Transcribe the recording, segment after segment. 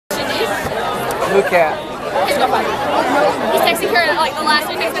Look at. His girlfriend. He's texting her like the last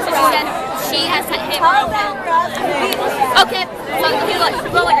 2 text messages he said she has hit him. Okay. So he's like,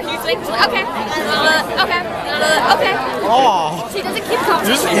 well, like, are you sleeping? She's like, okay. Okay. Okay. Oh. She doesn't keep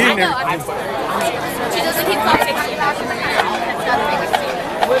conversation. Just eating I know. She doesn't keep conversation.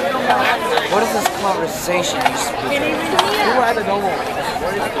 What is this conversation you speak? Who had the double?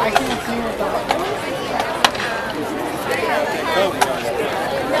 I can't see what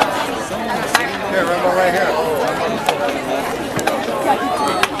here, right here.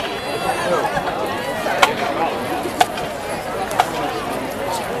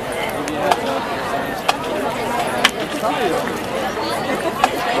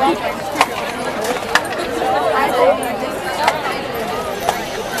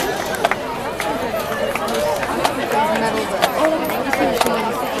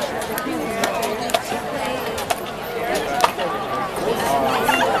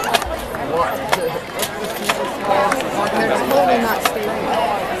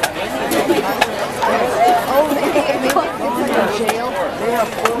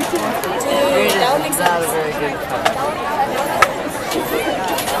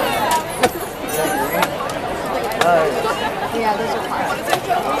 Yeah, those are fine.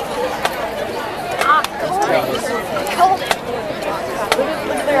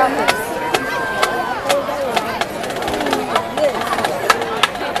 Look at their outfits.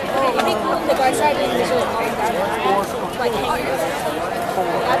 The guy started doing this like hangers.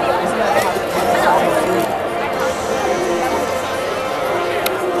 That'd be awesome.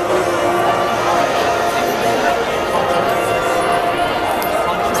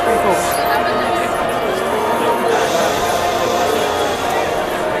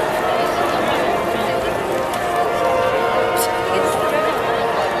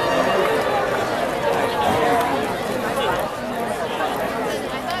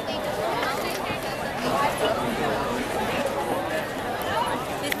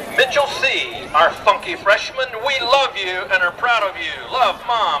 Mitchell C., our funky freshman, we love you and are proud of you. Love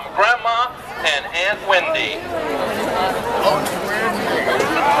Mom, Grandma, and Aunt Wendy.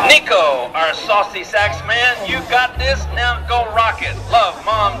 Nico, our saucy sax man, you got this, now go rock it. Love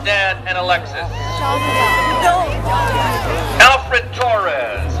Mom, Dad, and Alexis. Alfred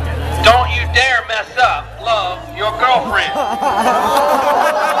Torres, don't you dare mess up. Love, your girlfriend.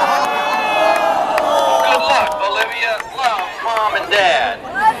 Good luck, Olivia. Love Mom and Dad.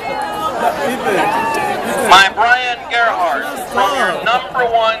 My Brian Gerhardt, from your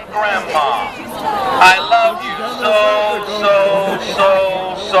 #1 grandma. I love you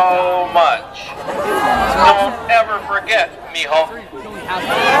so much. Don't ever forget, mijo.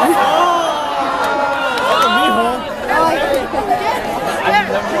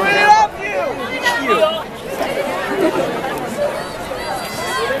 We love you!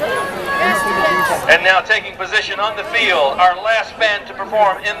 And now taking position on the field, our last band to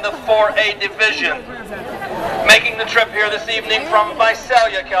perform in the 4A division. Making the trip here this evening from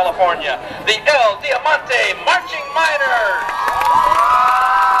Visalia, California, the El Diamante Marching Miners.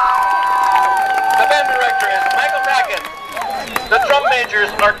 The band director is Michael Tackett. The drum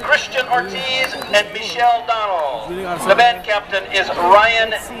majors are Christian Ortiz and Michelle Donald. The band captain is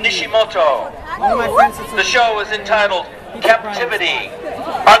Ryan Nishimoto. The show is entitled Captivity.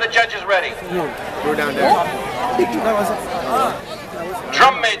 Are the judges ready? We're down there.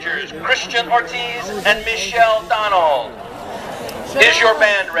 Drum majors Christian Ortiz and Michelle Donald. Is your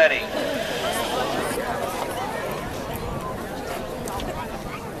band ready?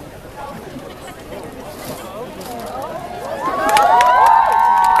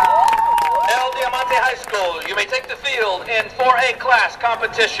 El Diamante High School, you may take the field in 4A class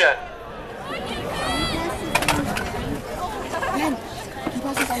competition.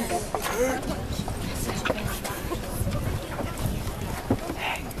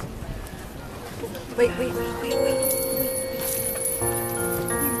 Wait.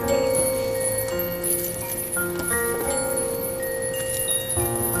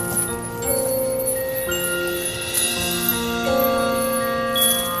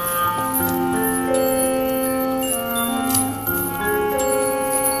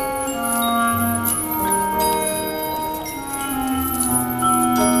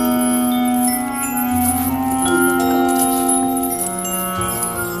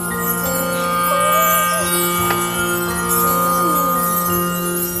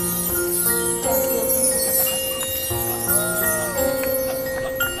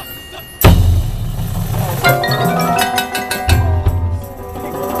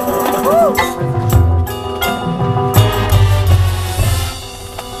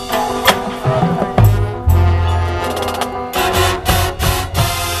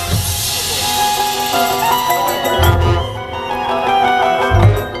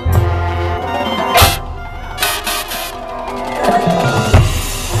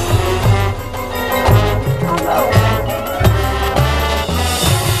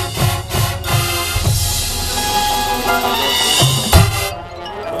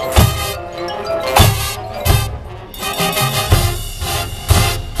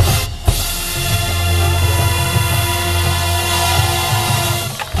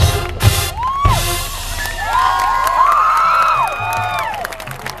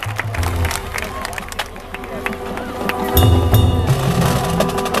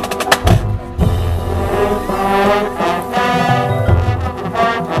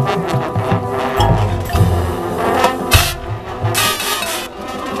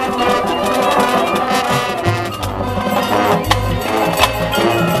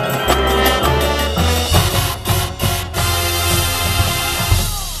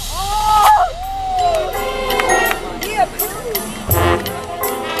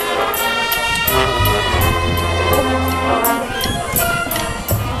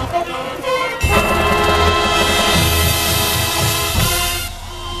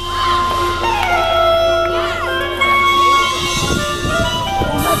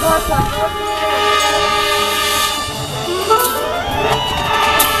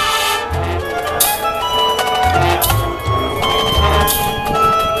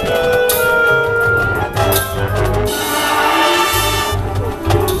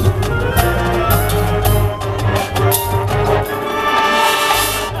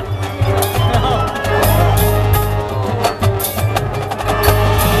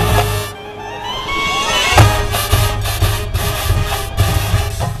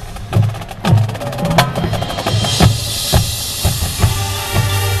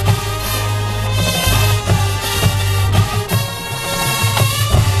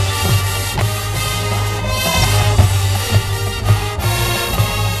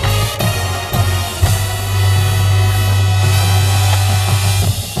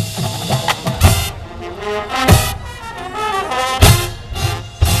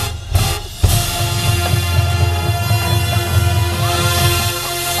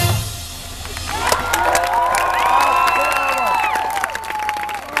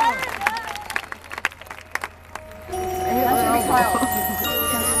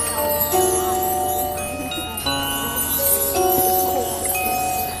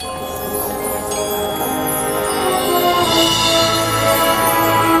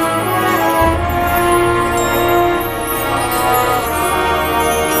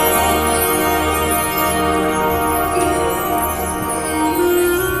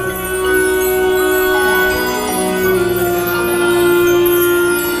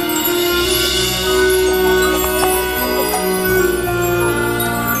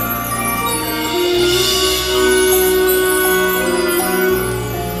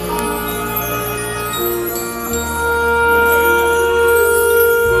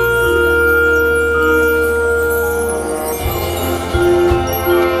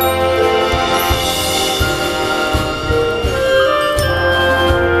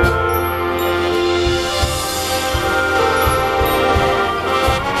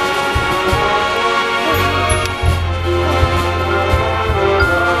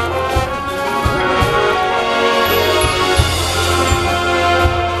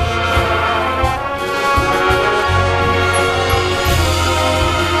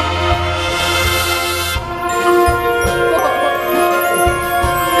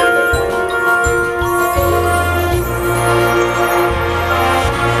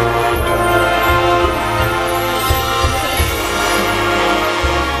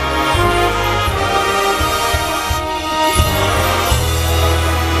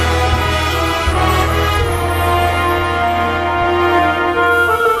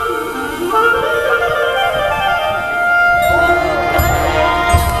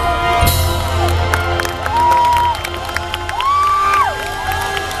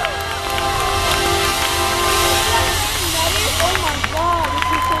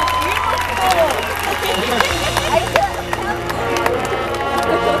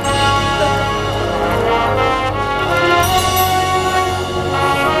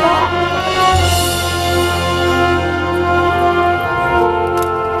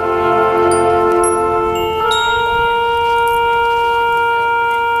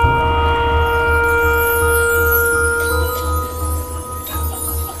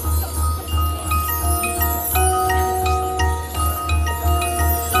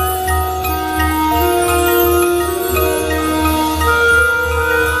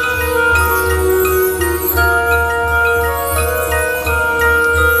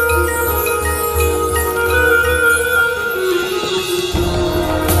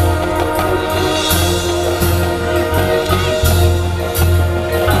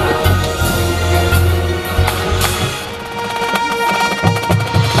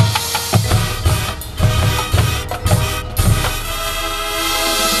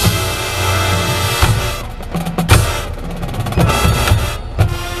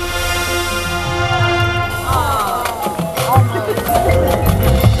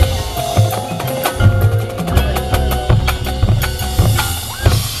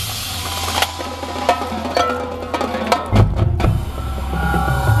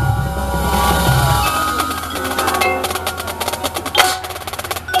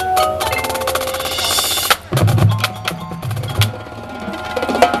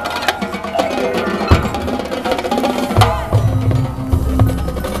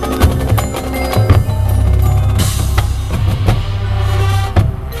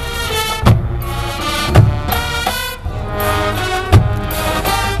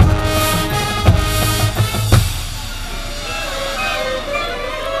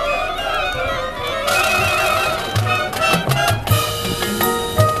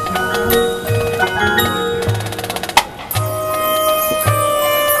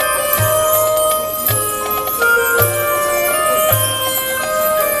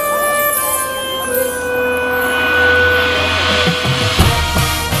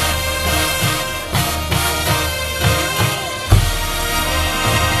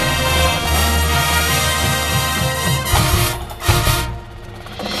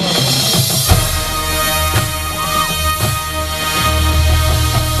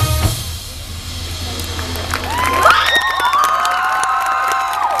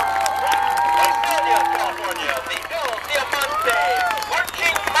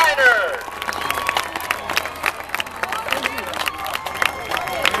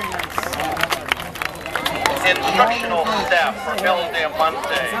 Instructional staff for El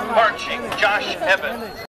Diamante. Marching, Josh Evans.